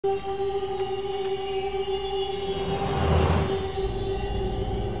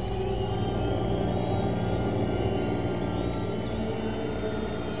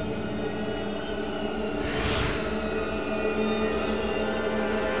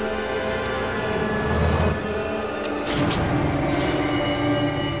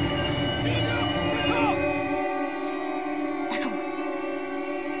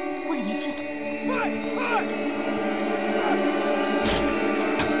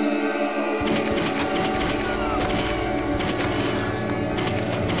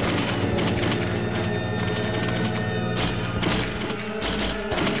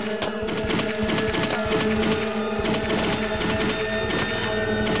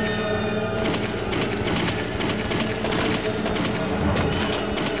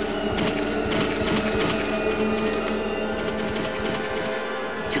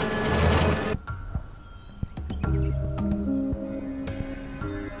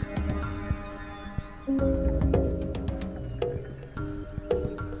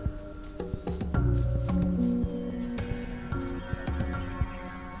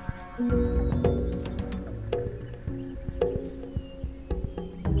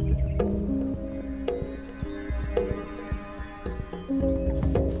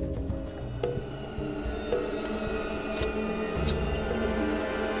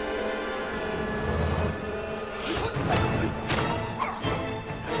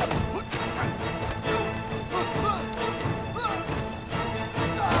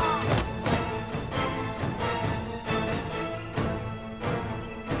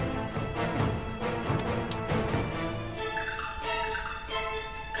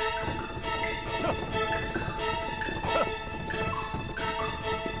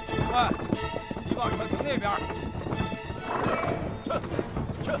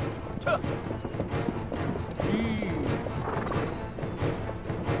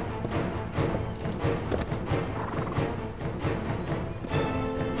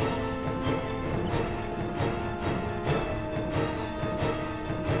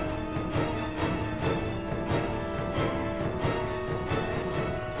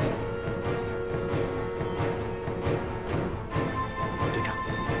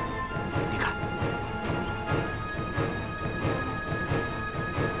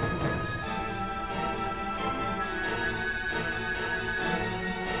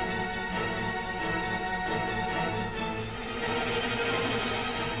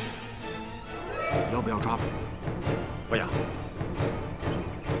要不要抓捕？不要。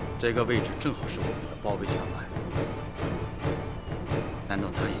这个位置正好是我们的包围圈外。难道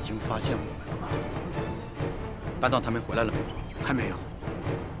他已经发现我们了吗？班长他们回来了没有？还没有。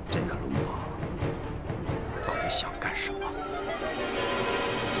这个龙王到底想干什么？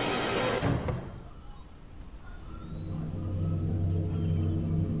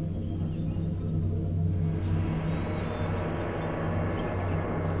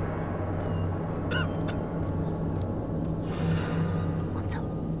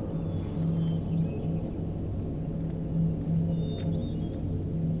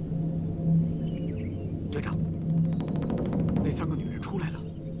 3个女人出来了，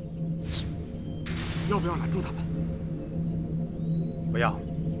要不要拦住他们？不要。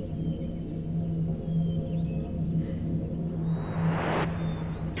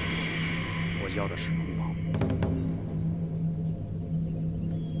我要的是龙王。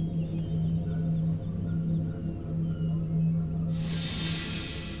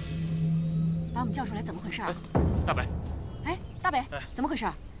把我们叫出来，怎么回事？大北，哎，大北，怎么回事？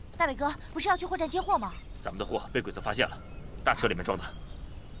大北哥，不是要去货站接货吗？咱们的货被鬼子发现了。 大车里面装的，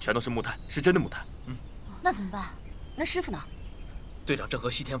全都是木炭，是真的木炭。那怎么办？那师傅呢？队长正和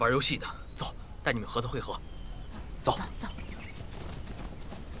西天玩游戏呢。走，带你们和他会合。走。走。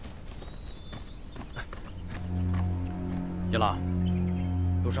一郎，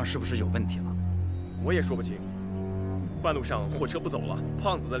路上是不是有问题了？我也说不清。半路上货车不走了，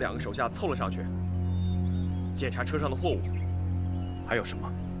胖子的2个手下凑了上去，检查车上的货物。还有什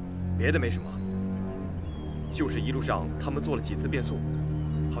么？别的没什么。 就是一路上，他们做了几次变速，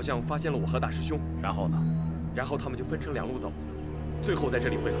好像发现了我和大师兄。然后呢？然后他们就分成2路走，最后在这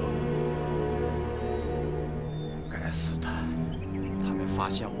里汇合。该死的，他们发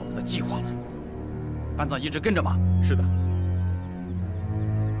现我们的计划了。班长一直跟着吗？是的。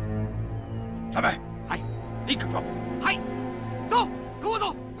小白，嗨，立刻抓捕。嗨，走，跟我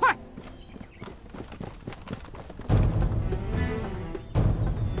走，快！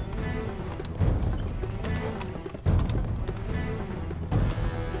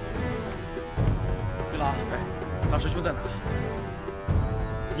 大师兄在哪？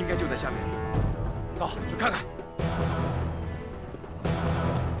应该就在下面。走，去看看。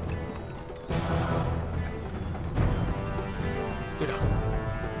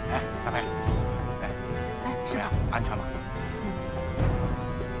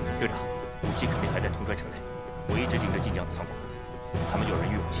快城内，我一直盯着晋江的仓库，他们有人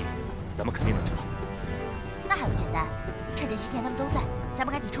与武器，咱们肯定能知道。那还不简单，趁着西田他们都在，咱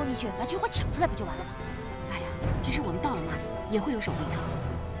们赶紧冲进去，把军火抢出来，不就完了吗？哎呀，即使我们到了那里，也会有守卫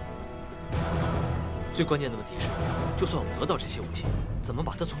的。最关键的问题是，就算我们得到这些武器，怎么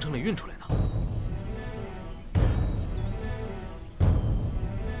把它从城里运出来呢？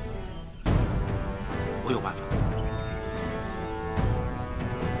我有办法，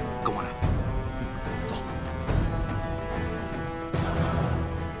跟我来。走。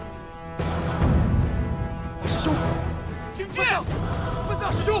大师兄，请进！笨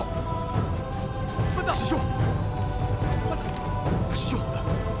大师兄，笨大师兄，大师兄，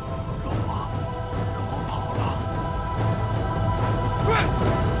龙王跑了！追！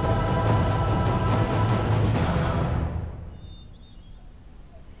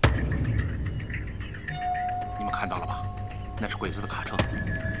你们看到了吧？那是鬼子的卡车。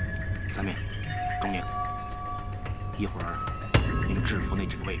三面、中宁，一会儿你们制服那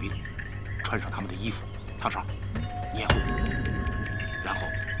几个卫兵，穿上他们的衣服，烫手、掩护，然后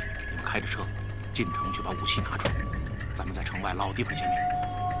你们开着车进城去把武器拿出来，咱们在城外老地方见面。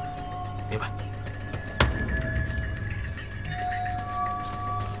明白？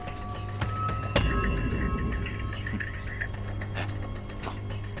哎，走。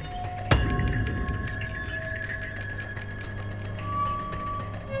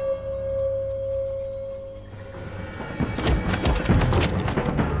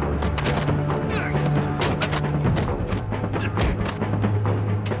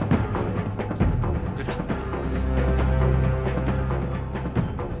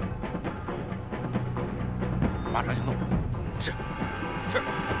马上行动。是，是。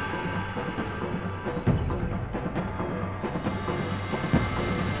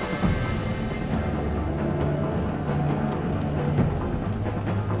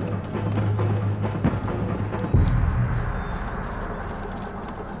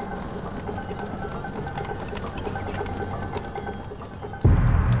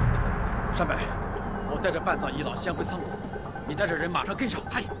山北，我带着半藏遗老先回仓库，你带着人马上跟上。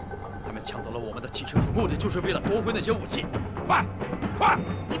嗨。他们抢走了我们的汽车，目的就是为了夺回那些武器。快，快！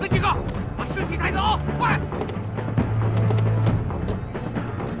你们几个把尸体抬走，快！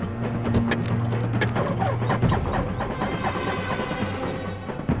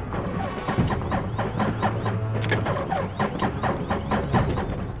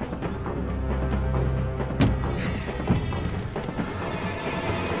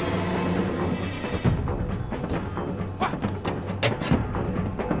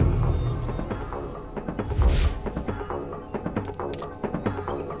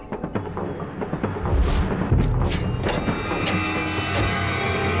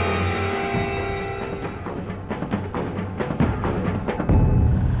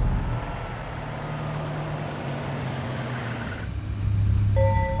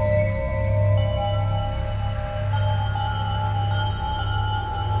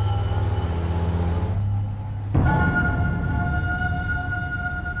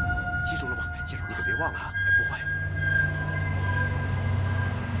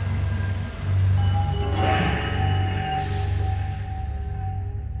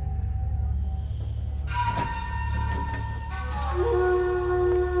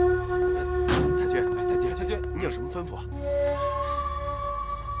吩咐啊？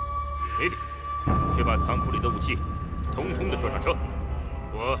没理，去把仓库里的武器统统的装上车，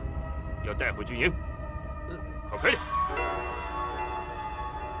我要带回军营。快点！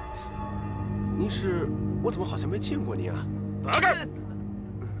您是？我怎么好像没见过您啊？八嘎！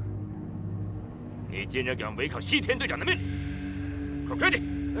你竟然敢违抗西田队长的命令！快点！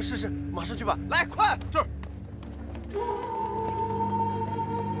是，马上去吧。来，快！是。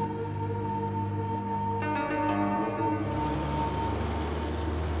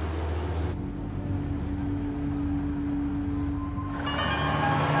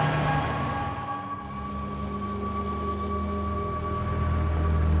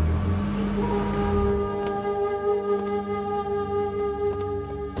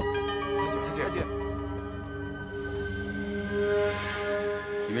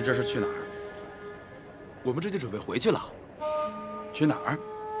你们这是去哪儿？我们这就准备回去了。去哪儿？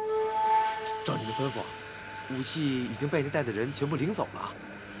照您的吩咐，武器已经被您带的人全部领走了，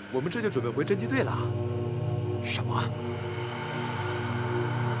我们这就准备回侦缉队了。什么？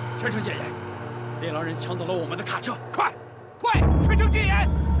全城戒严！猎狼人抢走了我们的卡车，快，全城戒严！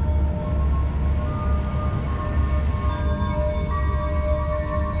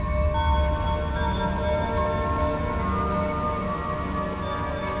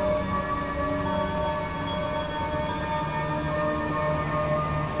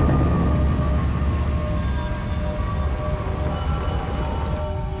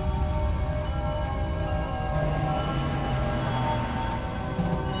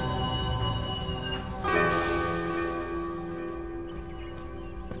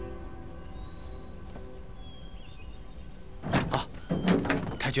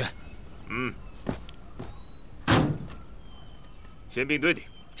宪兵队的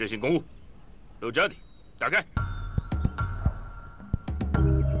执行公务，楼闸的打开。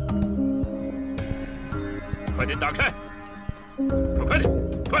快点打开！快点，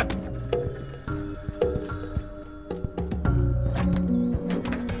快！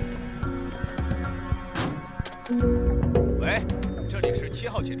喂，这里是7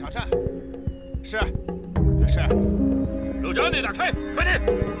号检查站。是。楼闸的打开，快点！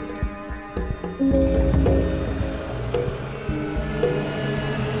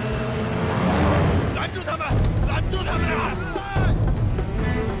拦住他们！拦住他们啊！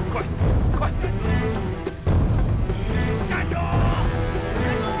快！站住！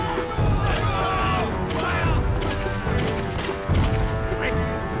喂！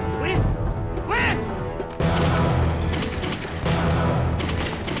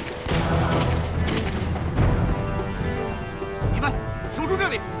你们守住这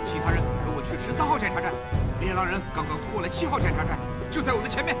里，其他人跟我去13号检查站。猎狼人刚刚通过了7号检查站，就在我们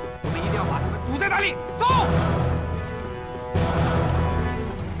前面，我们一定要把他们堵在那里。走！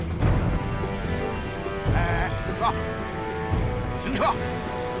哥，停车！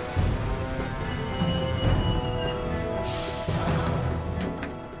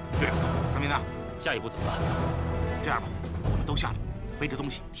队长，三明呢？下一步怎么办？这样吧，我们都下来，背着东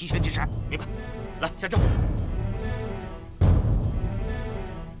西提前进山。明白。来，下车。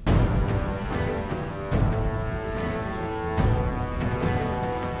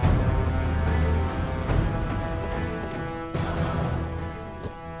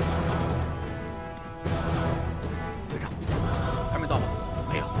队长，还没到吗？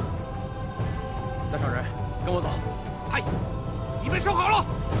没有。带上人，跟我走。嗨，你们收好了。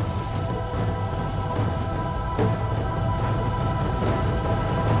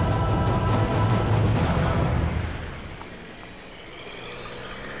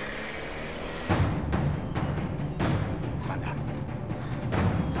慢点，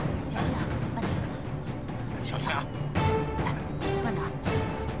小心啊，慢点。小心啊！慢点。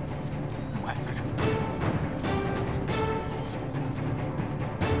快，跟着。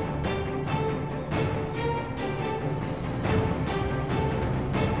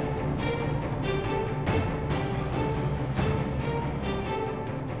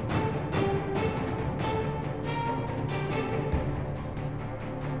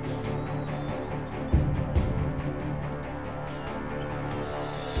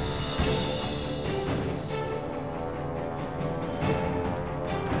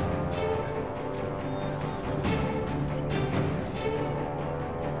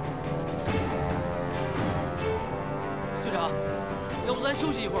队长，要不咱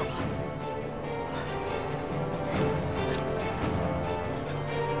休息一会儿吧？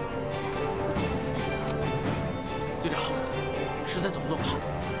队长，实在走不动了，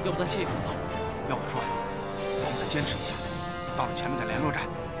要不咱歇一会儿吧？要我说呀，咱们再坚持一下，到了前面的联络站，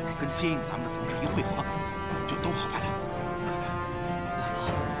跟接应咱们的同志一汇合，就都好办了。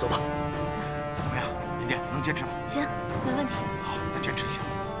走吧。怎么样，林店能坚持吗？行，没问题。好，再坚持一下。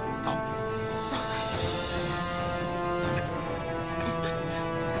走。走。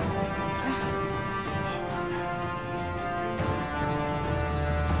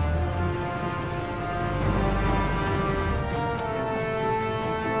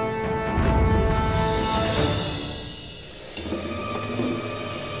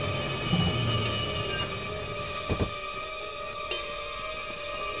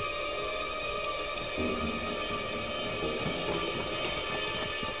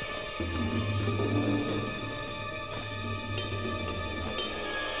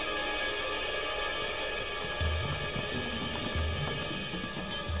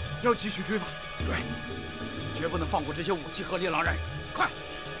要继续追吗？追！绝不能放过这些武器和猎狼人！快！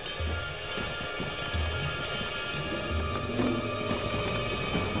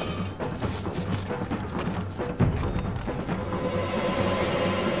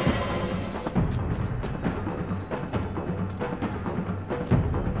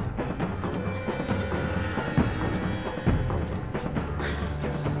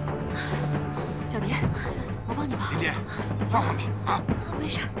小蝶，我帮你吧。林店，缓缓吧，啊！没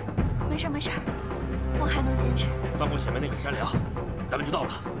事，没事，没事，我还能坚持。翻过前面那个山梁，咱们就到了。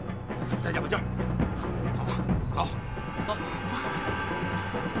再加把劲儿！走吧，走。走。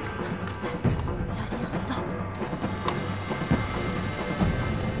小心啊，走。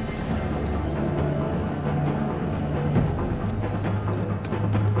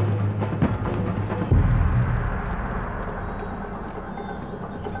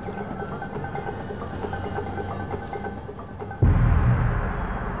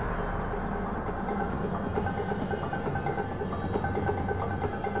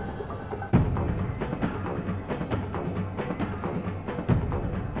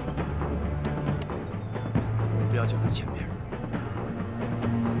标就在前面。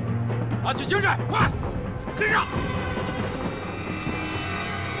拿起精神，快跟上！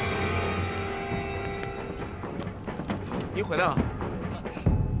您回来了。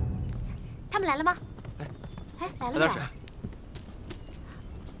他们来了吗？哎，来了没？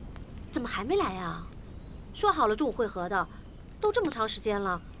怎么还没来呀？说好了中午会合的，都这么长时间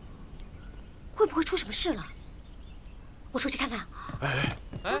了，会不会出什么事了？我出去看看。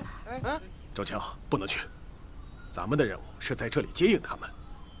周青，不能去，咱们的任务是在这里接应他们。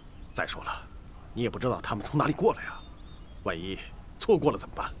再说了，你也不知道他们从哪里过来呀，万一错过了怎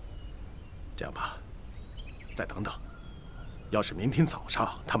么办？这样吧，再等等，要是明天早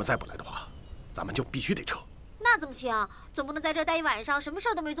上他们再不来的话，咱们就必须得撤。那怎么行？总不能在这待一晚上，什么事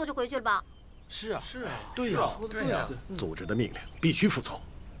儿都没做就回去了吧？是啊，对呀，说的对呀，组织的命令必须服从。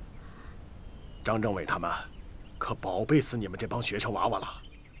张政委他们可宝贝死你们这帮学生娃娃了。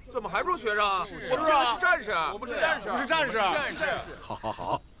怎么还说学生啊？我们现在是战士，我们是战士，不是战士，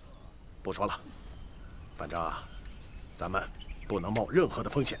好，不说了，反正咱们不能冒任何的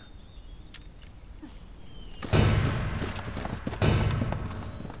风险。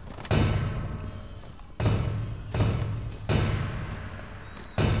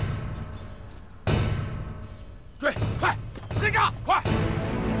追，快，跟上，快！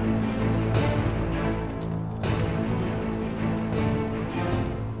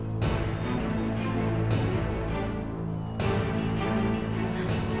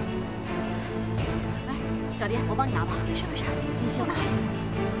小蝶，我帮你拿吧。没事，你先拿。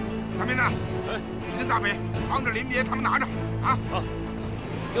三明呢？你跟大北帮着林别他们拿着啊。好，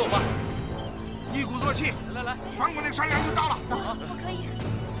给我吧。一鼓作气，来，翻过那个山梁就到了。走，我可以。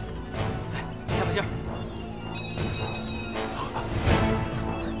开把劲儿。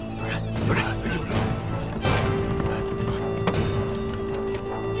有人！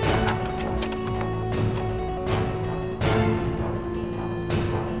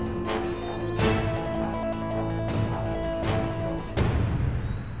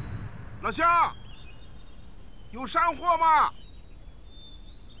老乡，有山货吗？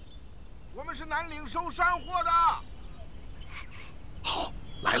我们是南岭收山货的。好，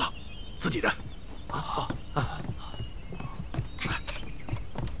来了，自己人。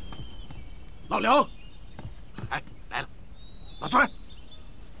老梁，哎，来了，老孙，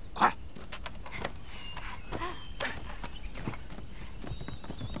快！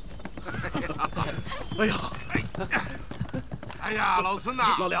哎呀，哎呀，老孙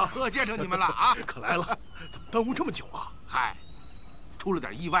呐，老梁，可见着你们了啊！可来了，怎么耽误这么久啊？嗨，出了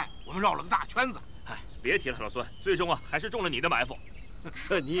点意外，我们绕了个大圈子。哎，别提了，老孙，最终还是中了你的埋伏。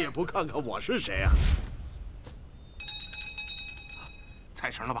你也不看看我是谁啊？踩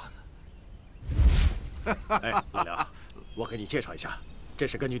绳了吧？哎，老梁，我给你介绍一下，这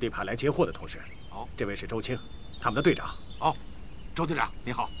是根据地派来接货的同事。好，这位是周青，他们的队长。哦，周队长，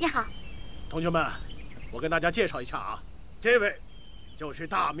你好。你好，同学们，我跟大家介绍一下啊，这位就是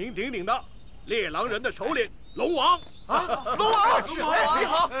大名鼎鼎的猎狼人的首领龙王啊，龙王，你好，大家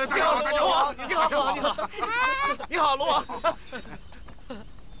好，大家好，你好，你好，龙王。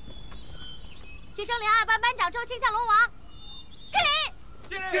学生02班班长周青向龙王，敬礼。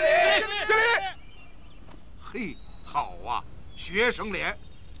敬礼！嘿，好啊，学生连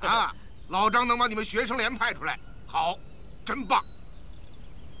啊，老张能把你们学生连派出来，好，真棒。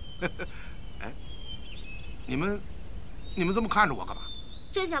哎，你们这么看着我干嘛？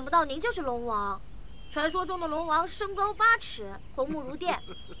真想不到您就是龙王，传说中的龙王身高8尺，红目如电。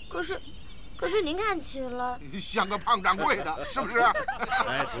可是您看起来像个胖掌柜的，是不是？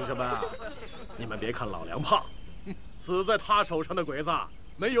哎，同学们，你们别看老梁胖，死在他手上的鬼子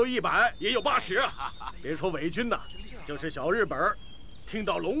没有100也有80。别说伪军呐，就是小日本，听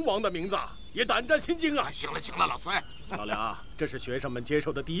到龙王的名字也胆战心惊啊！行了，老孙。老梁，这是学生们接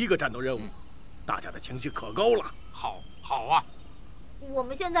受的第1个战斗任务，大家的情绪可高了。好啊！我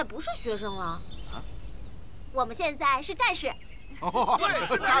们现在不是学生了，我们现在是战士。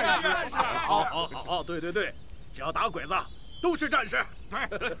对，战士。好，对，只要打鬼子都是战士。对。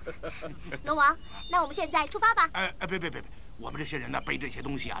龙王，那我们现在出发吧。哎，别，我们这些人呢，背这些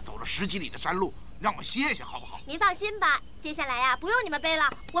东西啊，走了10几里的山路，让我们歇歇，好不好？您放心吧，接下来呀，不用你们背了，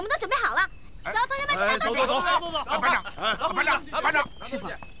我们都准备好了。走，同学们，去拿东西。走。班长，师傅，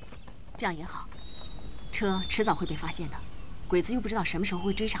这样也好，车迟早会被发现的，鬼子又不知道什么时候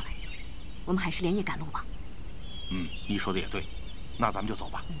会追上来，我们还是连夜赶路吧。你说的也对，那咱们就走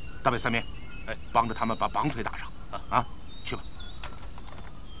吧。大北三面，哎，帮着他们把绑腿打上啊，去吧。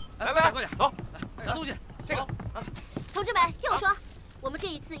来，快点，走，拿东西。这个，同志们，听我说，我们这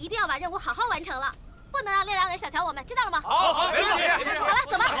一次一定要把任务好好完成了，不能让猎狼人小瞧我们，知道了吗？好，没问题。好了，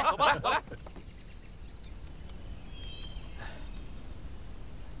走吧。走来。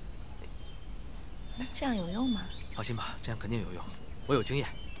这样有用吗？放心吧，这样肯定有用，我有经验。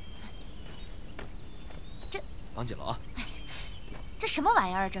这绑紧了啊！这什么玩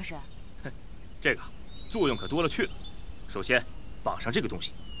意儿？这是？这个作用可多了去了。首先，绑上这个东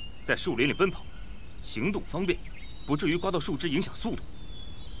西，在树林里奔跑，行动方便，不至于刮到树枝影响速度。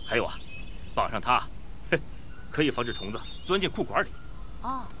还有啊，绑上它，可以防止虫子钻进裤管里。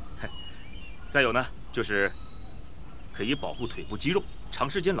哦。再有呢，就是可以保护腿部肌肉，长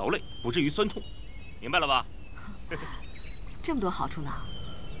时间劳累不至于酸痛，明白了吧？这么多好处呢，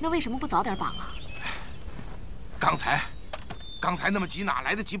那为什么不早点绑啊？刚才那么急，哪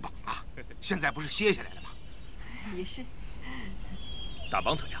来得及绑啊？现在不是歇下来了吗？也是。打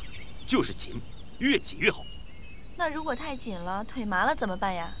绑腿啊，就是紧，越紧越好。那如果太紧了，腿麻了怎么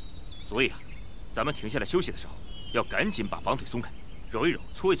办呀？所以啊，咱们停下来休息的时候，要赶紧把绑腿松开，揉一揉，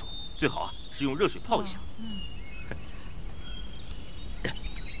搓一搓，最好啊是用热水泡一下。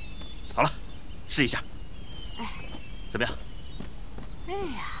好了，试一下。哎，怎么样？哎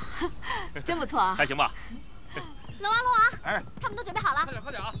呀，真不错啊！还行吧。龙王，哎，他们都准备好了。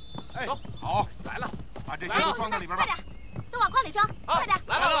快点啊！哎，走，好，来了，把这些都装到里边吧。快点，都往筐里装，快点！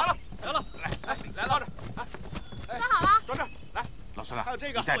来了，来，装好了。装这儿，来，老孙啊，还有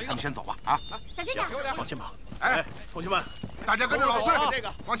这个，你带着他们先走吧，啊！小心点，放心吧。哎，同学们，大家跟着老孙这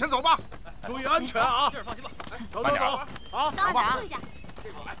个往前走吧，注意安全啊！这儿放心吧。走，好，走吧，注意点。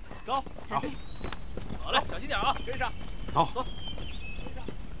这口来，走，小心。好嘞，小心点啊，跟上，走。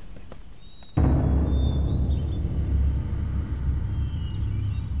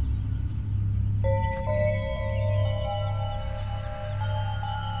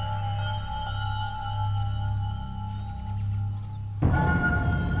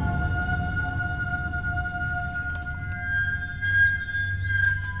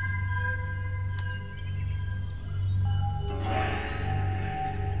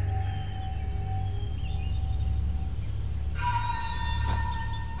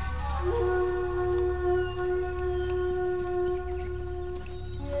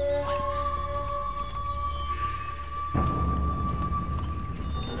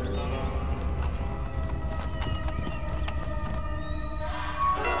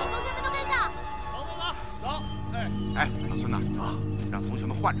哎，老孙呐，啊，让同学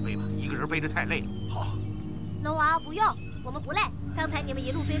们换着背吧，一个人背着太累了。好。龙王，不用，我们不累。刚才你们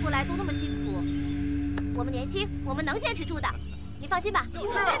一路背过来都那么辛苦，我们年轻，我们能坚持住的。你放心吧，是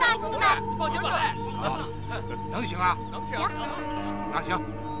吧，同学们？放心吧。好，能行啊？能行。那行，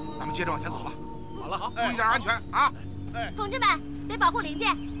咱们接着往前走吧。好了，好，注意点安全啊！同志们，得保护零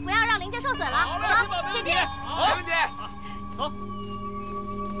件，不要让零件受损了。走，前进。好，没问题。走。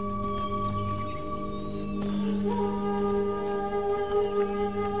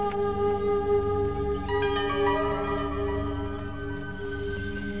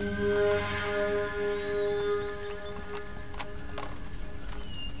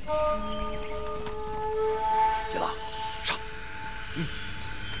野狼，上。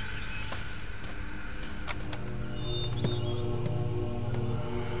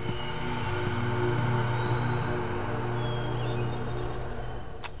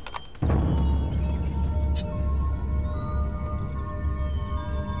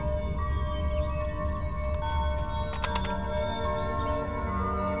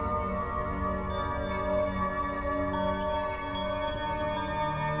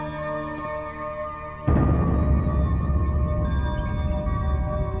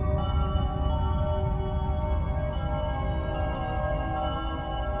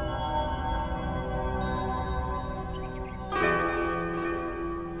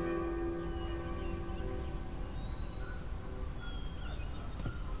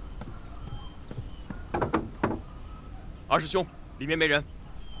二师兄，里面没人。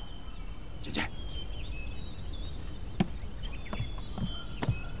进去。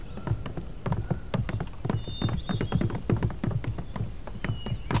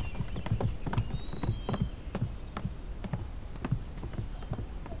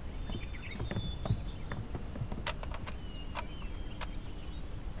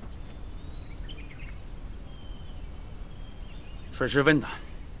水是温的，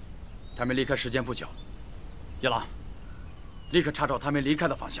他们离开时间不久。野狼。立刻查找他们离开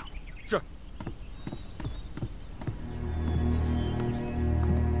的方向。是。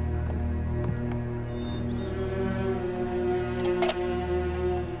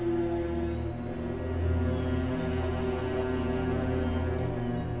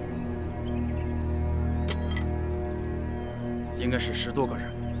应该是10多个人，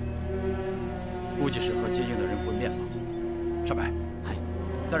估计是和接应的人会面了。上白，嗨，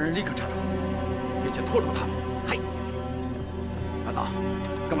带人立刻查找，并且拖住他们。嘿。马早，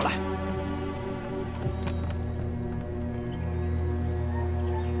跟我来。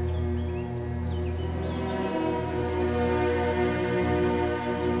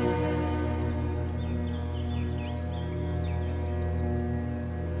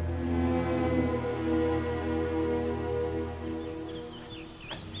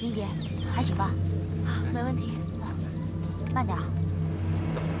林姐，还行吧？啊，没问题。慢点。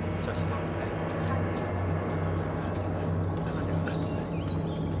走，小心。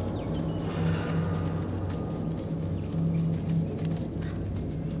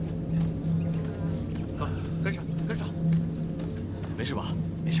走，跟上，跟上。没事吧？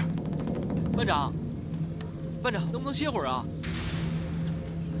没事。班长，班长，能不能歇会儿啊？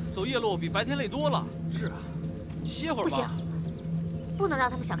走夜路比白天累多了。是啊。歇会儿吧。不行。 不能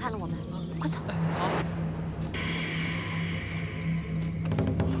让他们小看了我们，快走！好。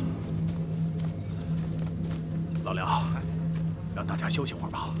老梁，让大家休息会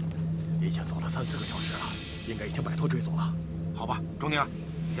儿吧，已经走了3、4个小时了，应该已经摆脱追踪了。好吧，钟宁，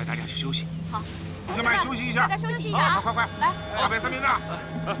你带大家去休息。好，同学们休息一下，大家休息一下。快快快！来，大北、三明治，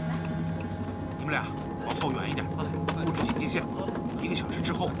你们俩往后远一点，布置警戒线。1个小时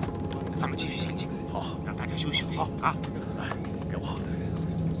之后，咱们继续前进。好，让大家休息休息。好啊，来，给我。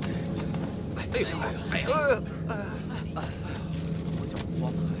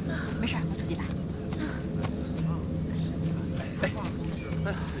 没事，我自己来。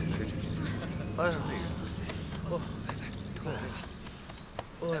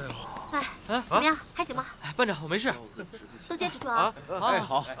怎么样？还行吗？班长，我没事。都坚持住啊！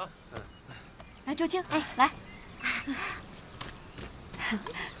好。来，周青，来，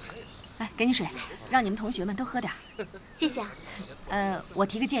来，给你水，让你们同学们都喝点。谢谢啊。我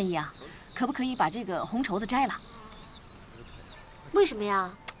提个建议啊。 可不可以把这个红绸子摘了？为什么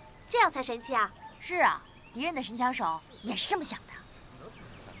呀？这样才神气啊！是啊，敌人的神枪手也是这么想的。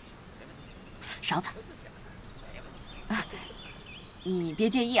勺子，你别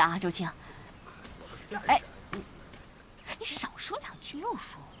介意啊，周青。哎，你少说2句又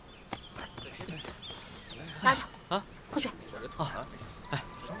说。拿着啊，喝水。啊，哎，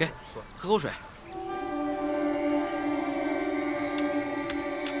给，喝口水。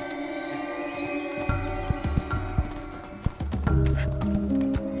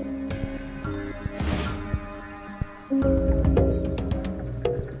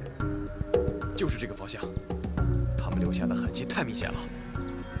 就是这个方向，他们留下的痕迹太明显了。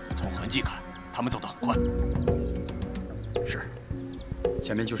从痕迹看，他们走得很快。是，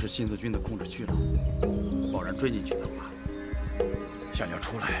前面就是新四军的控制区了。贸然追进去的话，想要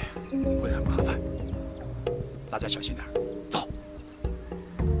出来会很麻烦。大家小心点，走。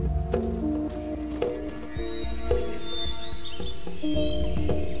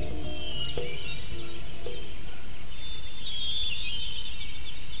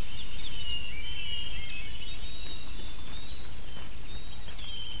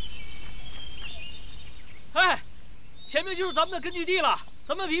 哎，前面就是咱们的根据地了，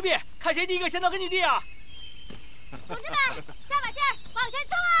咱们比比，看谁第一个先到根据地啊！同志们，加把劲儿，往前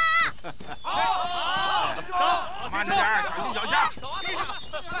冲啊！好，慢着点，小心脚下。快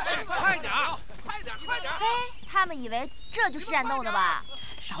点，快点，快点！嘿，他们以为这就是战斗的吧？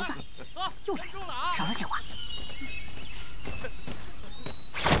勺子，又来，少说些话。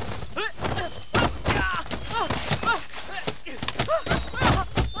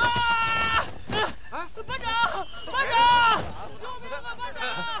班长，班长，救命啊！班长，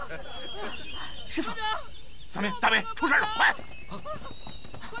师傅，三明、大北，出事了，快！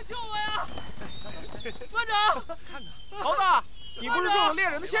快救我呀！班长，猴子，你不是中了猎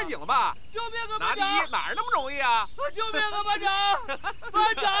人的陷阱了吧？救命啊！拿第一哪儿那么容易啊？救命啊！班长，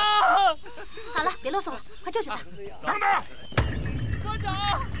班长！好了，别啰嗦了，快救救他！等等，班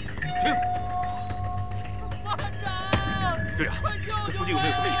长，停！班长，队长，这附近有没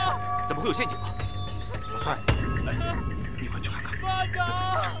有什么野兽？怎么会有陷阱啊？老三，来，你快去看看，班长，怎么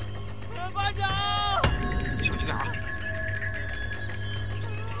回事？班长，小心点啊！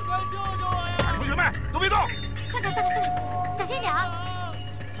快救救我呀！哎，同学们都别动！散开，散开，散开，小心点啊！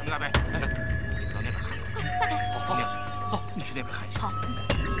三明、大北，你们到那边看。快散开！好，娘，走，你去那边看一下。好。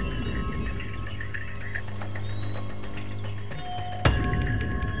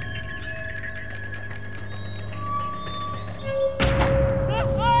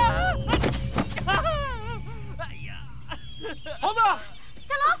猴子，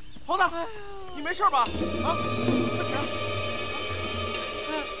小龙，猴子，你没事吧？啊，快起来！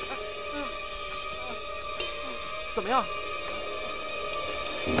怎么样？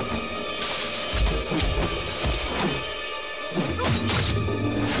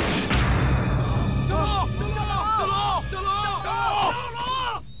小龙，小龙，小龙，小龙，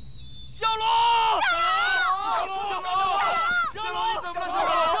小龙，小龙！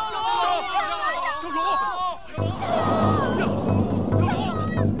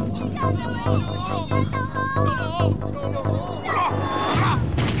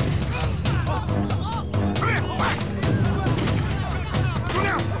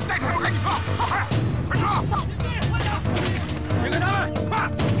快撤！走！引开他们，快！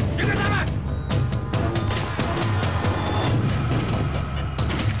引开他们！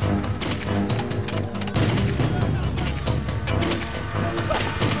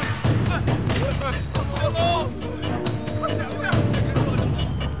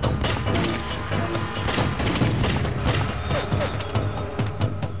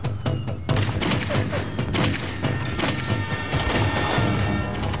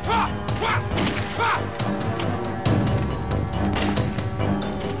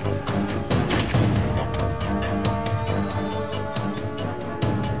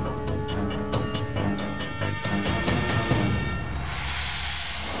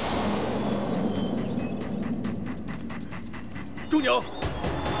 中牛，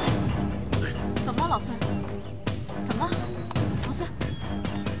怎么了，老孙？怎么了，老孙？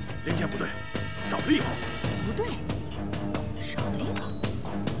连前不对，少了一炮。不对，少了一炮。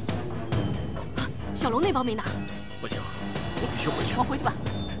啊，小龙那包没拿。不行，我必须回去。我回去吧。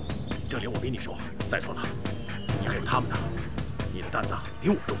这里我比你熟。再说了，你还有他们呢，你的担子比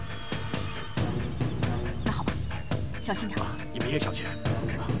我重。那好吧，小心点。你们也小心。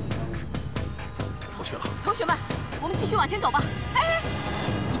我去了。同学们，我们继续往前走吧。哎，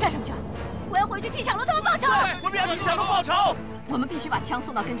你干什么去？我要回去替小龙他们报仇。我们要替小龙报仇。我们必须把枪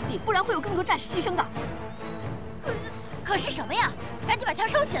送到根据地，不然会有更多战士牺牲的。可是什么呀？赶紧把枪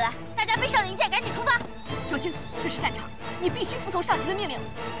收起来，大家背上零件，赶紧出发。周青，这是战场，你必须服从上级的命令。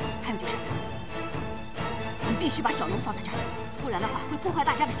还有就是，我们必须把小龙放在这儿，不然的话会破坏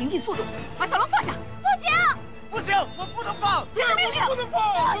大家的行进速度。把小龙放下！不行，不行，我不能放，这是命令，不能放，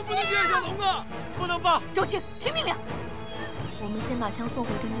我们不能虐小龙啊，不能放。周青，听命令。我们先把枪送回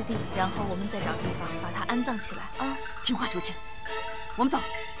根据地，然后我们再找地方把它安葬起来啊！听话，周青，我们走，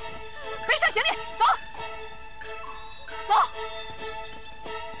背上行李，走，走，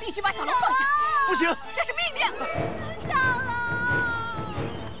必须把小龙放下。不行，这是命令。小龙，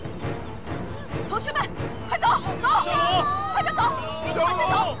同学们，快走，走，快点走，继续往前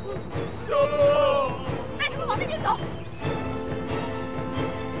走。小龙，带他们往那边走。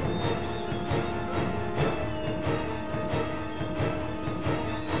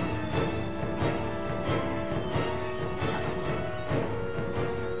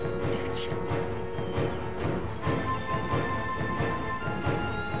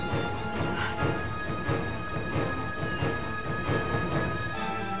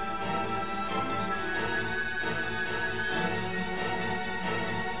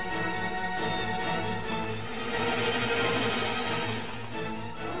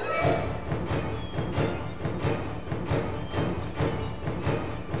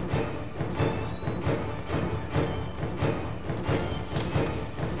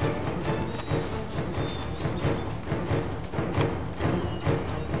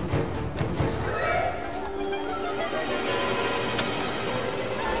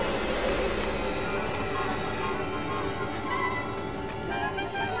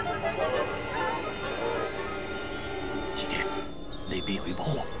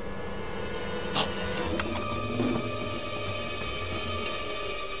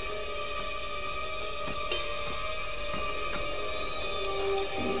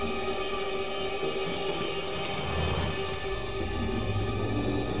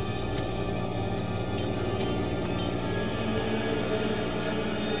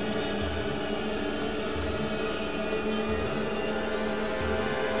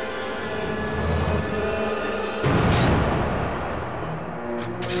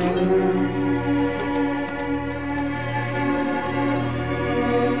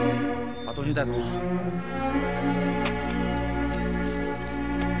把东西带走。走。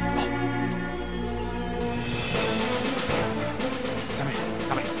三妹、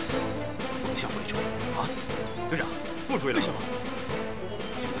大妹，我们先回去。啊，队长，不追了。为什么？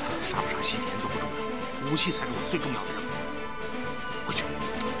我觉得杀不杀西田都不重要，武器才是我们最重要的任务。回去。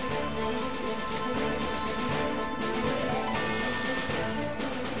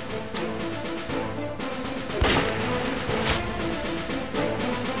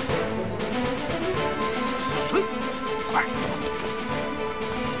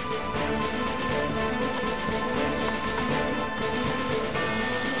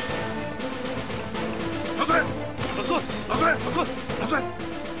 老孙，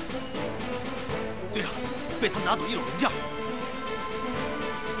队长，被他们拿走一篓零件。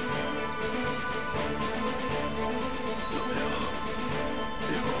有没有？别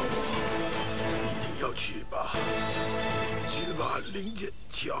管我，一定要去把零件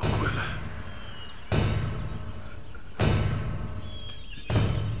抢回来。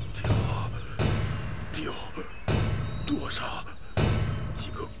丢多少几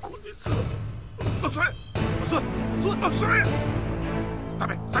个鬼子？孙！大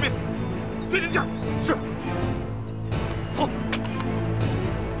兵、三兵，追零件。是。走。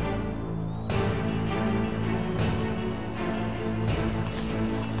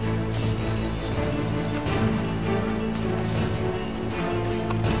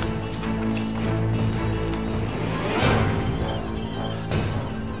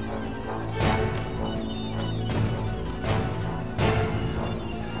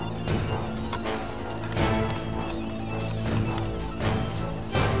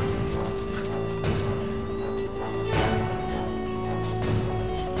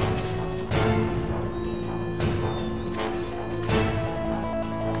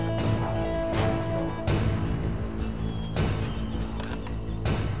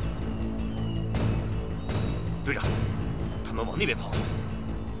队长，他们往那边跑了。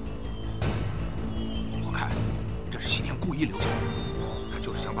我看这是西天故意留下的，他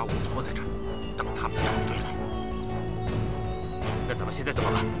就是想把我们拖在这儿，等他们的大部队来。那咱们现在怎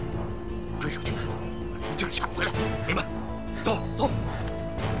么办？追上去，把零件抢回来。明白。走走。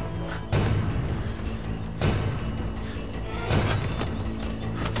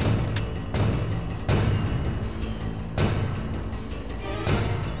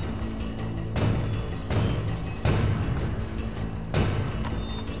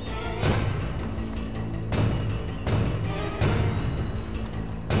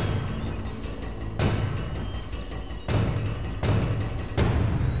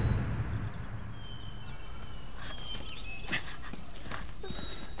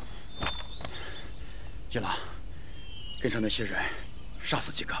一郎，跟上那些人，杀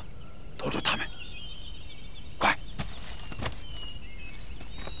死几个，拖住他们，快！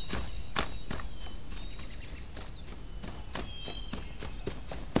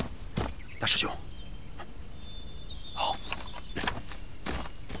大师兄，好。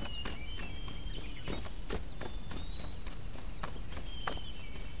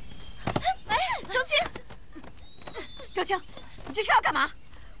哎，周青，周青，你这是要干嘛？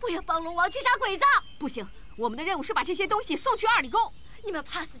我要帮龙王去杀鬼子。不行，我们的任务是把这些东西送去2里宫。你们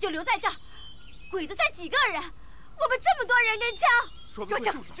怕死就留在这儿，鬼子才几个人，我们这么多人跟枪。周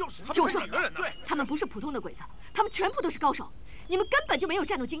青，听我说，对，他们不是普通的鬼子，他们全部都是高手，你们根本就没有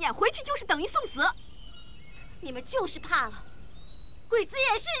战斗经验，回去就是等于送死。你们就是怕了，鬼子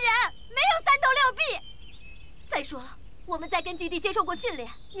也是人，没有3头6臂。再说了，我们在根据地接受过训练，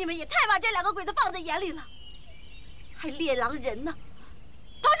你们也太把这2个鬼子放在眼里了，还猎狼人呢。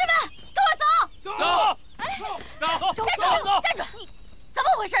同志们，跟我走！走！哎，走！站住！站住！你怎么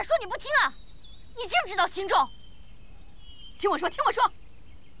回事？说你不听啊？你知不知道轻重？听我说，听我说，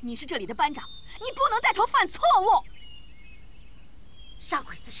你是这里的班长，你不能带头犯错误。杀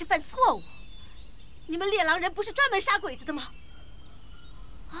鬼子是犯错误？你们猎狼人不是专门杀鬼子的吗？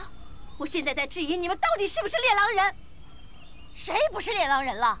啊！我现在在质疑你们到底是不是猎狼人？谁不是猎狼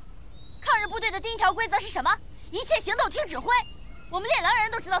人了？抗日部队的第1条规则是什么？一切行动听指挥。我们猎狼人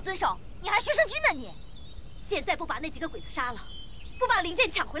都知道遵守，你还学生军呢你？现在不把那几个鬼子杀了，不把零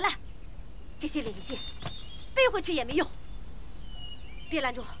件抢回来，这些零件背回去也没用。别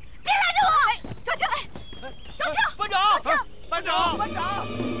拦住我！别拦住我！周青，周青，班长，周青，班长，班长，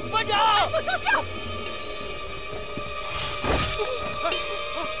班长，周青，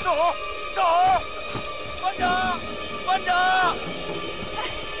少豪，少豪，班长，班长，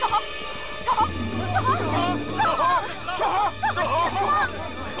少豪，少豪，少豪，少豪，少豪，少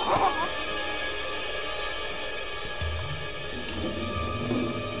豪。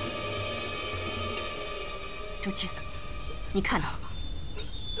周青，你看到了吗？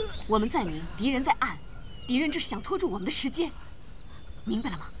我们在明，敌人在暗，敌人这是想拖住我们的时间，明白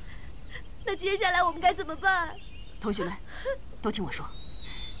了吗？那接下来我们该怎么办？同学们，都听我说，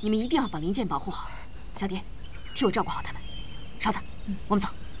你们一定要把零件保护好。小蝶，替我照顾好他们。勺子，我们走。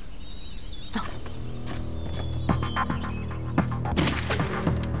走。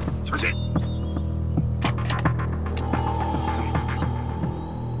小心！三明，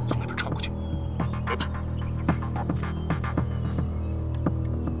从那边抄过去。明白。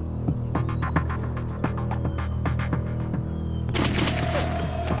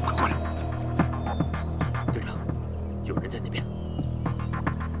快过来！队长，有人在那边。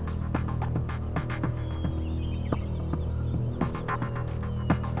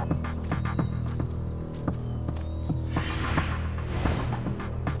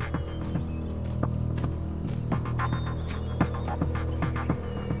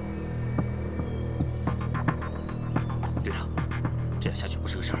队长，这样下去不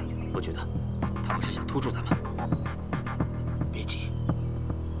是个事儿。我觉得他们是想拖住咱们。别急。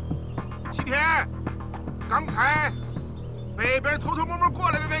西天，刚才北边偷偷摸摸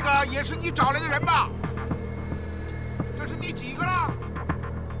过来的那个也是你找来的人吧？这是第几个了？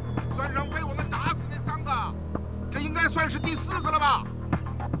算上被我们打死那3个，这应该算是第4个了吧？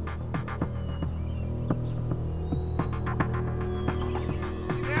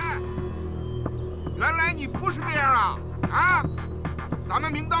今天，原来你不是这样啊！啊，咱们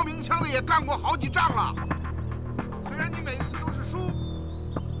明刀明枪的也干过好几仗了，虽然你每次都是输，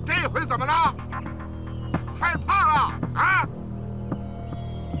这回怎么了？害怕了啊？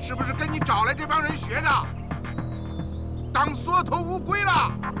是不是跟你找来这帮人学的？当缩头乌龟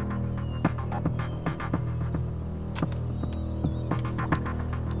了？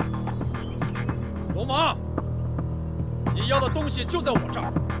龙王，你要的东西就在我这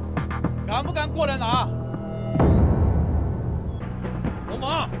儿，敢不敢过来拿？龙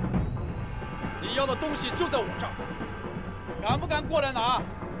王，你要的东西就在我这儿，敢不敢过来拿？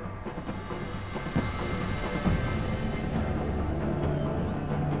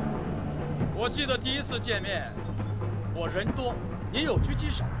我记得第一次见面，我人多，你有狙击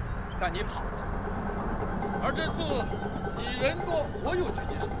手，但你跑了。而这次你人多，我有狙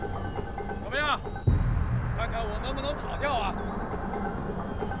击手，怎么样？看看我能不能跑掉啊！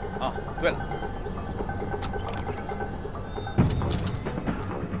啊，对了。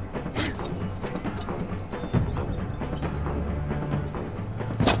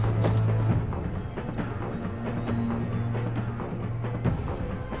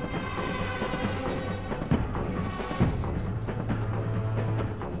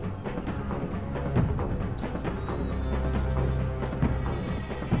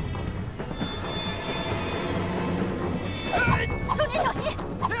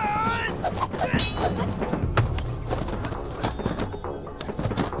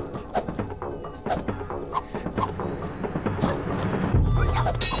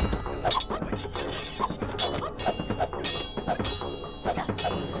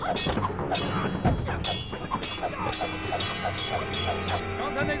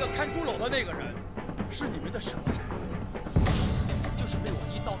刚才那个看猪篓的那个人，是你们的什么人？就是被我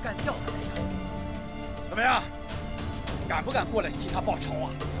一刀干掉的那个。怎么样？敢不敢过来替他报仇啊？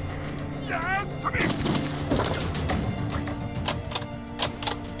参兵，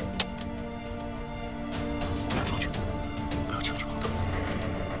不要出去，不要轻举妄动。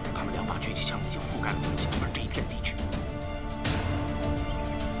他们2把狙击枪已经覆盖了咱们前面这一片地区。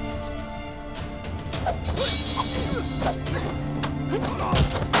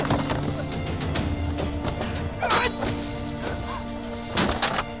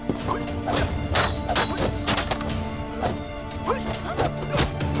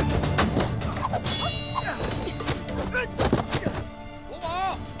龙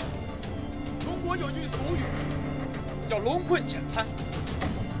王，中国有句俗语，叫“龙困浅滩”。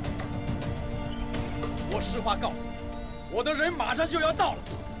我实话告诉你，我的人马上就要到了，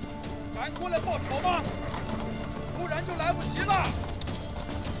敢过来报仇吗？不然就来不及了。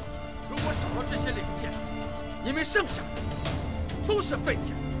如果少了这些零件，你们剩下的都是废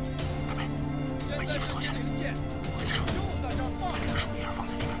铁。大北，把衣服脱下来。我跟你说，把这个树叶放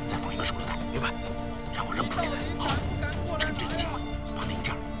在里边，再放一个手榴弹，明白？让我扔出去。好，趁这个机会把零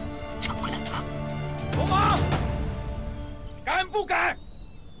件抢回来啊！龙王，敢不敢？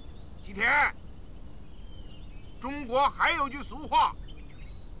西田，中国还有句俗话，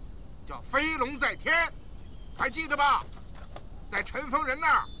叫“飞龙在天”，还记得吧？在陈丰人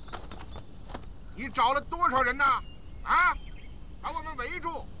那儿，你找了多少人呢？啊，把我们围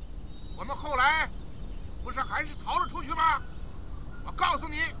住，我们后来不是还是逃了出去吗？我告诉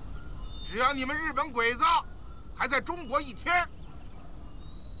你，只要你们日本鬼子还在中国一天，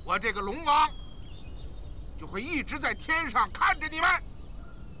我这个龙王就会一直在天上看着你们。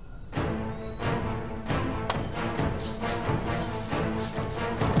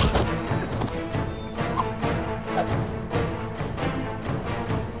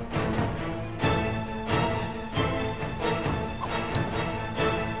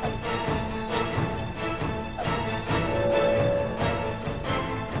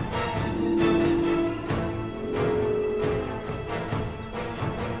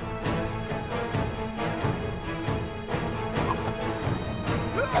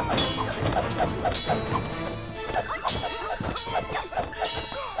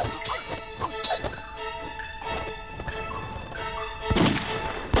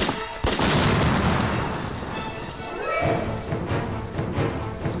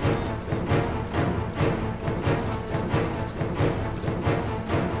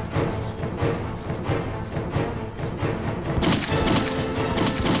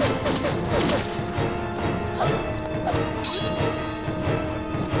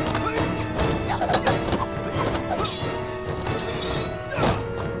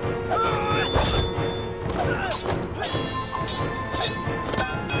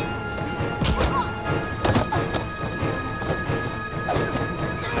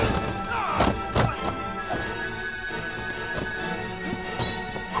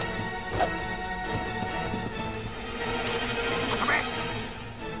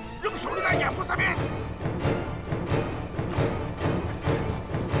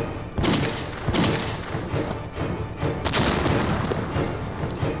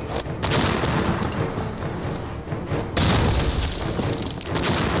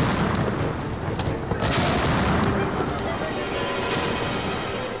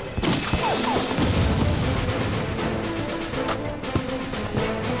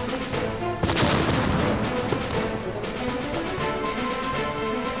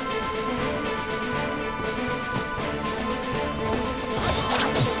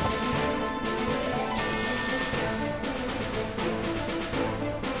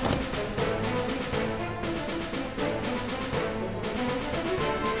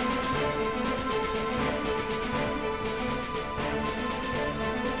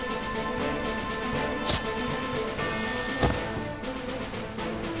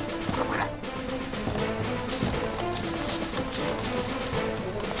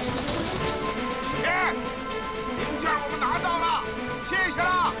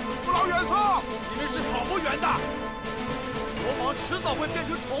变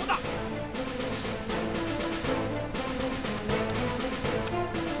成仇的。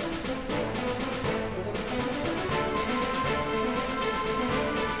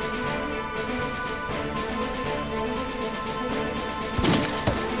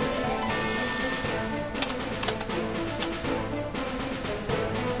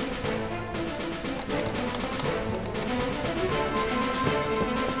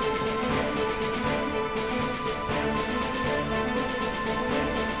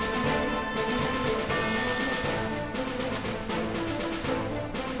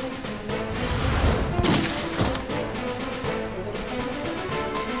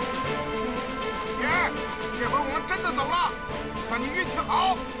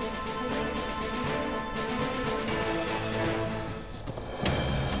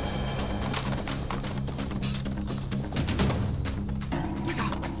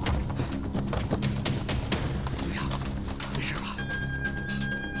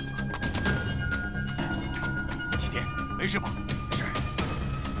没事吧？没事。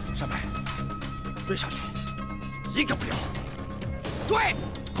上面，追上去，一个不留。追！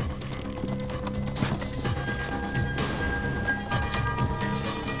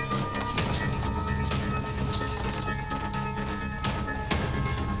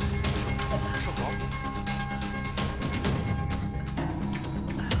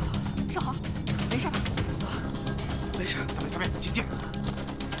少豪，没事吧？没事。三妹，请进。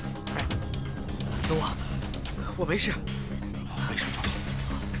三妹，等我，我没事。 没事就好。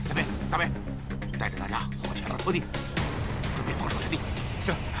三妹、大妹，带着大家往前面拖地，准备放手阵地。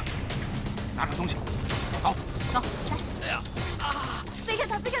是。拿着东西，走。走，来。哎呀！啊！背上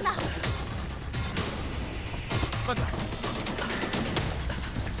他，背上他。慢点。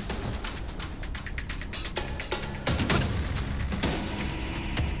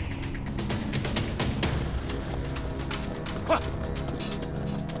快！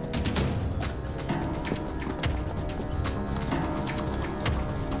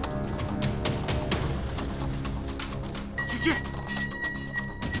 进！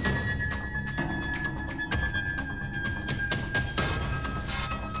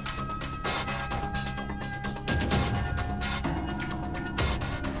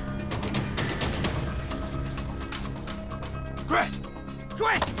追！追！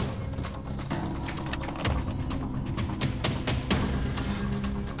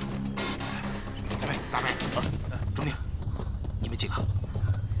三妹、大妹，中弟，你们几个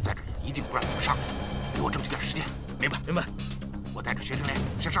在这儿一定不让他们上，给我争取点时间。 明白，明白。我带着学生连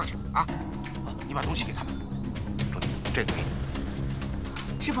先上去啊！你把东西给他们。兄弟，这个给你。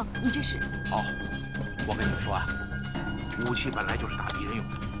师傅，你这是？哦，我跟你们说啊，武器本来就是打敌人用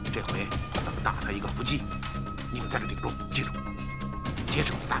的，这回咱们打他一个伏击，你们在这顶住，记住，节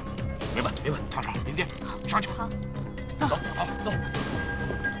省子弹。明白，明白。唐少、林电，上去。好，走，好，走。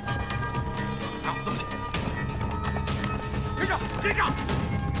拿好东西。跟上，跟上。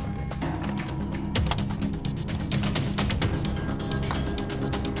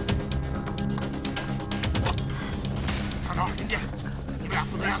 林健，你们俩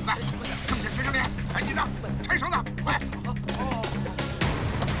负责压子弹，剩下学生连，赶紧的，拆绳子，快！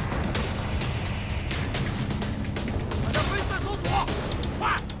大家分散搜索，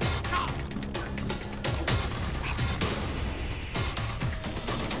快！上！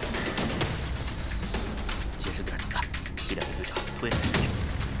节省点子弹，尽量给队长拖延时间。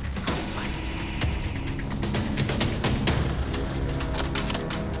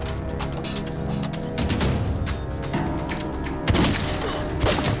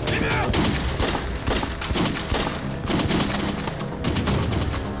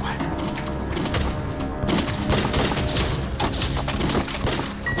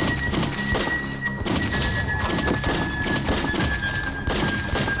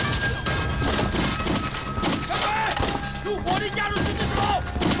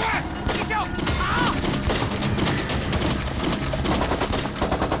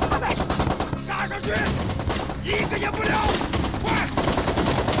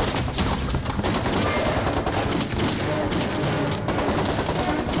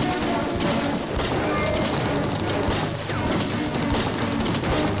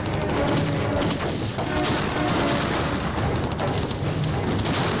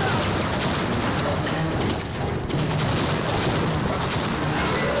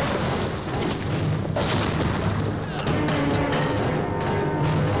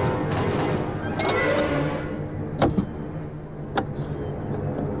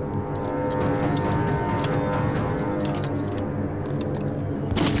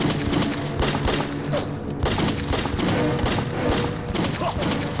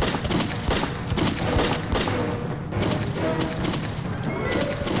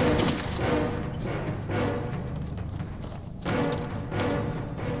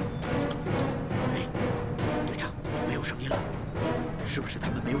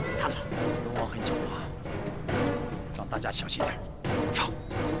家小心点，上，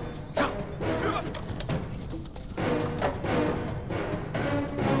上！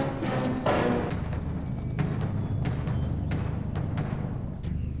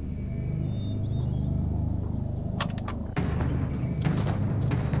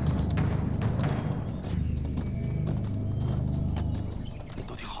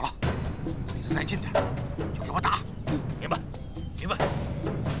都听好了，鬼子再近点，就给我打。明白，明白。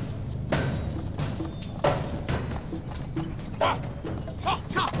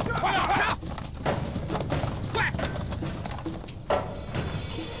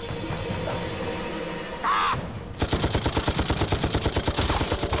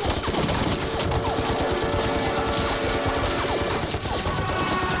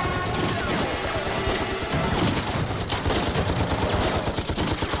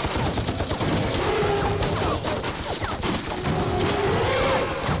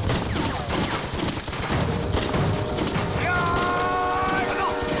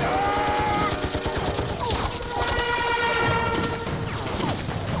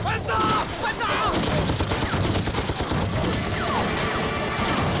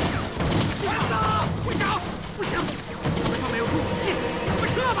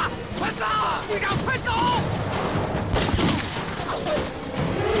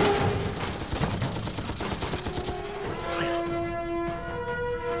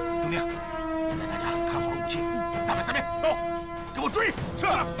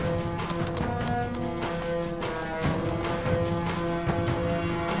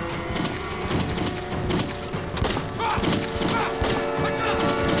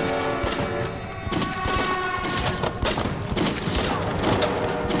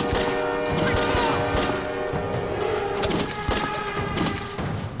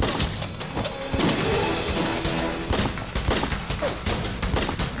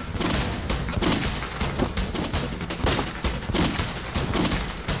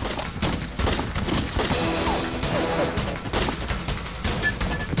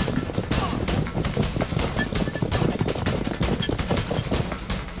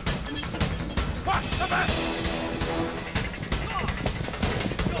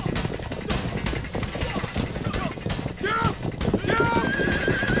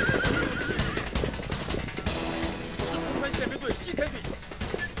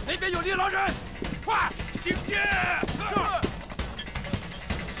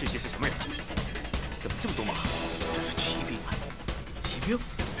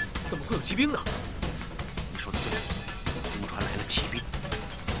 骑兵呢？你说的对，听传来了骑兵，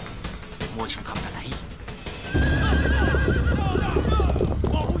得摸清他们的来意。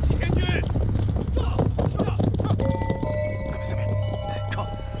保护西田军！大兵三面，撤，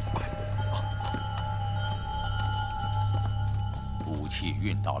快！武器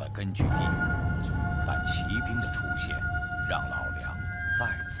运到了根据地，但骑兵的出现让老梁再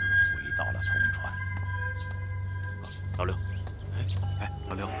次回到了通川。老刘，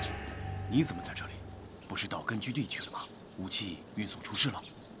老刘。 你怎么在这里？不是到根据地去了吗？武器运送出事了？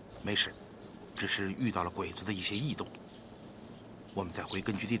没事，只是遇到了鬼子的一些异动。我们在回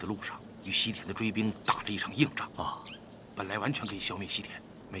根据地的路上，与西田的追兵打着一场硬仗啊！本来完全可以消灭西田，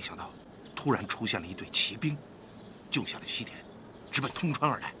没想到突然出现了一队骑兵，救下了西田，直奔通川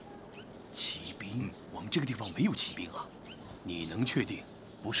而来。骑兵？我们这个地方没有骑兵啊！你能确定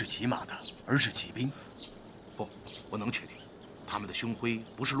不是骑马的，而是骑兵？不，我能确定。 他们的胸徽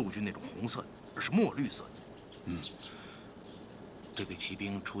不是陆军那种红色的，而是墨绿色的。这对骑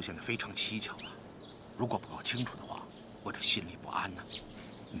兵出现的非常蹊跷啊！如果不搞清楚的话，我这心里不安呢。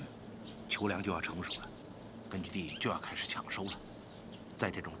求粮就要成熟了，根据地就要开始抢收了。在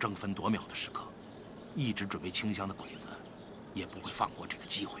这种争分夺秒的时刻，一直准备清乡的鬼子也不会放过这个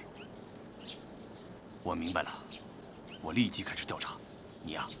机会。我明白了，我立即开始调查。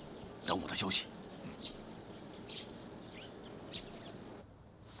你呀，等我的消息。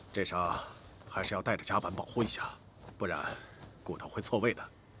 这伤还是要带着甲板保护一下，不然骨头会错位的。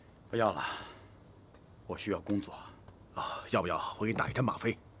不要了，我需要工作。啊，要不要我给你打一针吗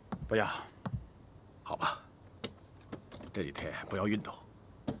啡？不要。好吧。这几天不要运动，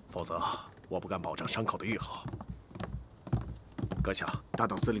否则我不敢保证伤口的愈合。阁下，大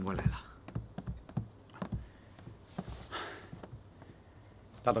岛司令官来了。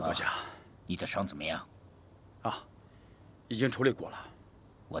大岛阁下，你的伤怎么样？啊，已经处理过了。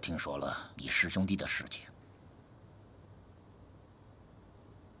 我听说了你师兄弟的事情，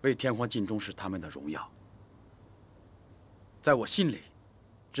为天皇尽忠是他们的荣耀，在我心里，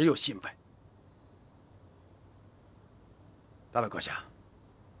只有欣慰。大岛阁下，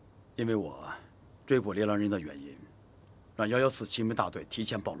因为我追捕猎狼人的原因，让114骑兵大队提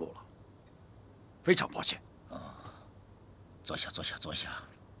前暴露了，非常抱歉。坐下，坐下，坐下。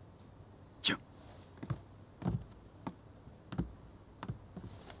请。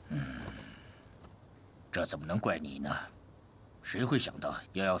这怎么能怪你呢？谁会想到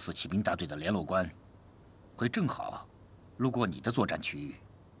114骑兵大队的联络官会正好路过你的作战区域？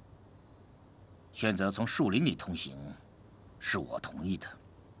选择从树林里通行，是我同意的，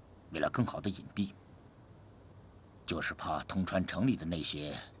为了更好的隐蔽，就是怕通川城里的那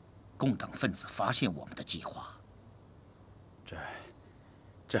些共党分子发现我们的计划。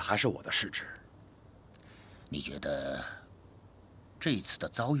这还是我的失职。你觉得这一次的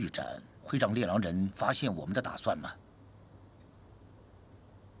遭遇战会让猎狼人发现我们的打算吗？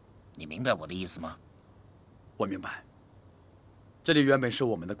你明白我的意思吗？我明白。这里原本是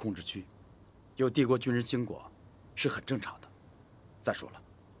我们的控制区，有帝国军人经过是很正常的。再说了，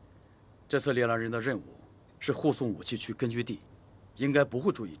这次猎狼人的任务是护送武器去根据地，应该不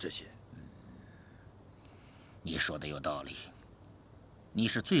会注意这些。你说的有道理。你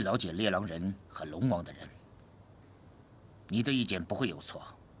是最了解猎狼人和龙王的人，你的意见不会有错。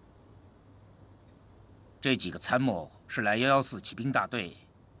这几个参谋是来114骑兵大队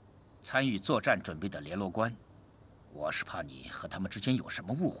参与作战准备的联络官，我是怕你和他们之间有什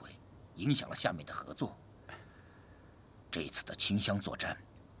么误会，影响了下面的合作。这次的清乡作战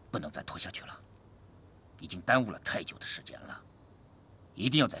不能再拖下去了，已经耽误了太久的时间了，一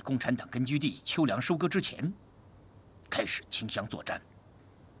定要在共产党根据地秋粮收割之前开始清乡作战。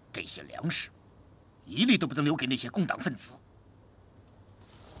这些粮食一粒都不能留给那些共党分子。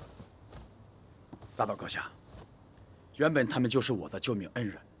大岛阁下，原本他们就是我的救命恩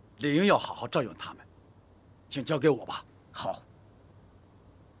人，理应要好好照应他们，请交给我吧。好。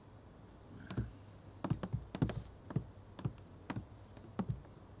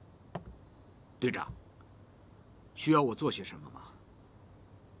队长，需要我做些什么吗？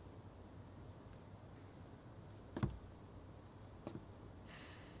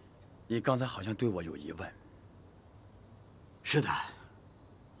你刚才好像对我有疑问。是的，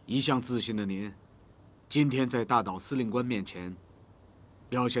一向自信的您，今天在大岛司令官面前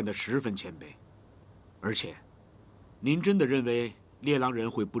表现得十分谦卑，而且，您真的认为猎狼人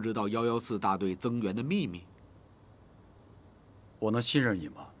会不知道114大队增援的秘密？我能信任你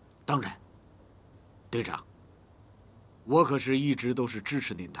吗？当然，队长，我可是一直都是支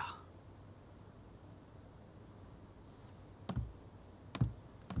持您的。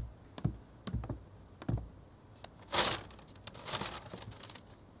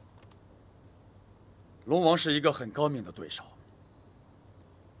龙王是一个很高明的对手，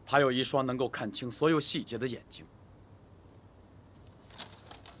他有一双能够看清所有细节的眼睛。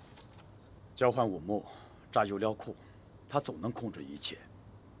交换武木、炸油料库，他总能控制一切。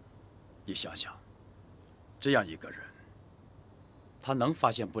你想想，这样一个人，他能发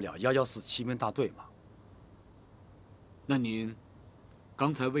现不了114骑兵大队吗？那您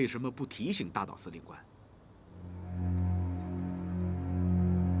刚才为什么不提醒大岛司令官？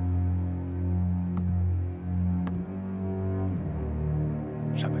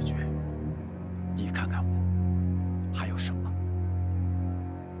山本君，你看看我，还有什么？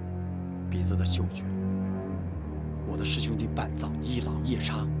鼻子的嗅觉，我的师兄弟半藏、一郎、夜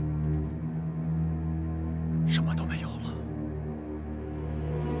叉，什么都没有了。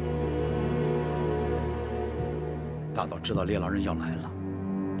大岛知道猎狼人要来了，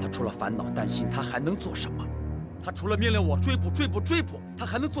他除了烦恼担心，他还能做什么？他除了命令我追捕、追捕、追捕，他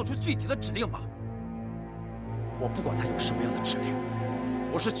还能做出具体的指令吗？我不管他有什么样的指令。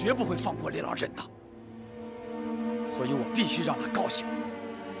我是绝不会放过猎狼人的，所以我必须让他高兴，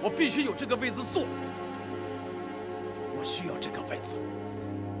我必须有这个位子坐，我需要这个位子，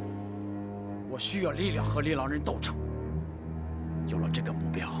我需要力量和猎狼人斗争。有了这个目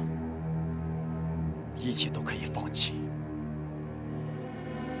标，一切都可以放弃，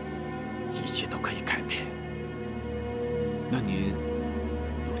一切都可以改变。那您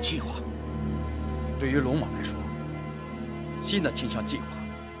有计划？对于龙马来说，新的清乡计划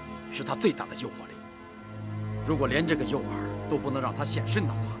是他最大的诱惑力。如果连这个诱饵都不能让他现身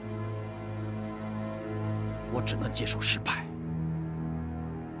的话，我只能接受失败。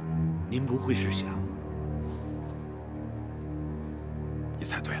您不会是想……你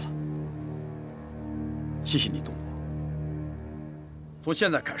猜对了，谢谢你懂我。从现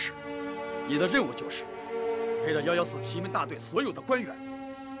在开始，你的任务就是陪着114骑兵大队所有的官员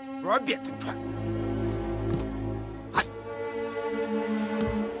玩遍通川。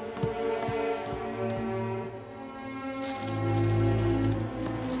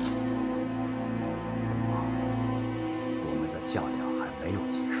较量还没有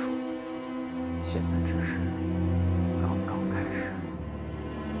结束，现在只是刚刚开始。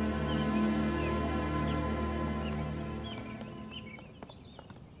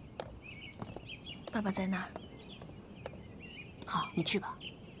爸爸在那儿。好，你去吧。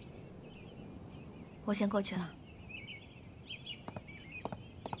我先过去了。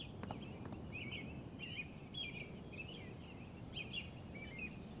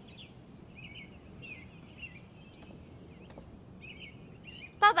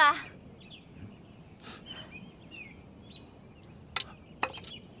爸爸。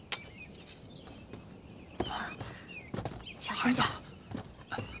 孩子，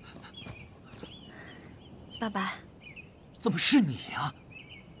爸爸，怎么是你呀？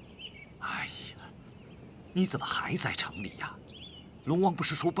哎呀，你怎么还在城里呀？龙王不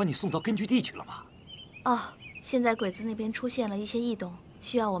是说把你送到根据地去了吗？哦，现在鬼子那边出现了一些异动，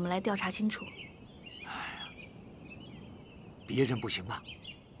需要我们来调查清楚。哎呀，别人不行吗？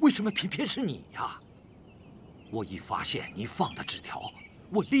为什么偏偏是你呀？我一发现你放的纸条，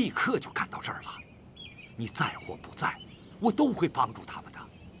我立刻就赶到这儿了。你在或不在。 我都会帮助他们的，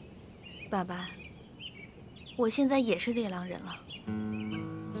爸爸。我现在也是猎狼人了。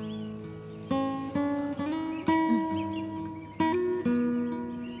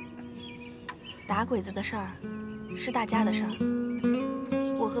打鬼子的事儿是大家的事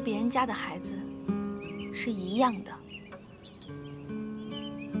儿，我和别人家的孩子是一样的。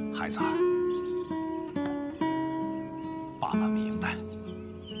孩子，爸爸明白。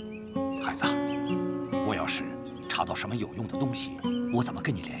孩子，我要是 查到什么有用的东西，我怎么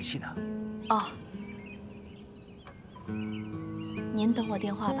跟你联系呢？哦，您等我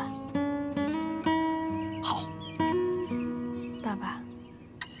电话吧。好，爸爸，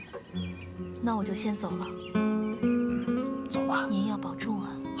那我就先走了。走吧。您要保重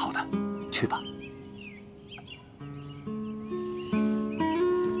啊。好的，去吧。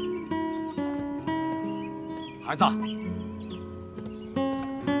孩子。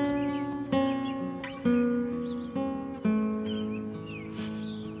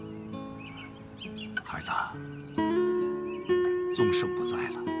 孩子，宗盛不在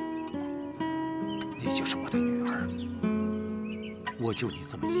了，你就是我的女儿，我就你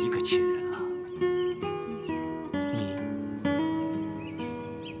这么一个亲人了。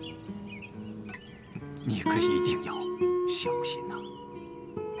你可一定要小心呐。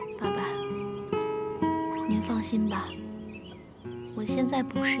爸爸，您放心吧，我现在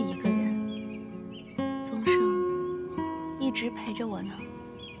不是一个人，宗盛一直陪着我呢。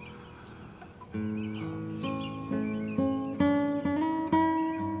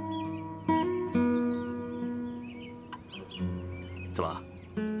 怎么，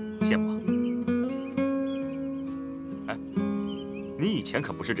羡慕啊？哎，你以前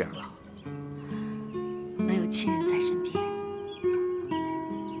可不是这样的。能有亲人在身边，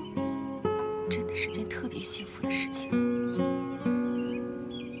真的是件特别幸福的事情。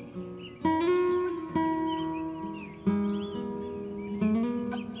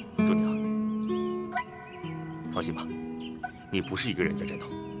祝你啊！放心吧，你不是一个人在战斗，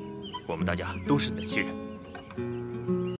我们大家都是你的亲人。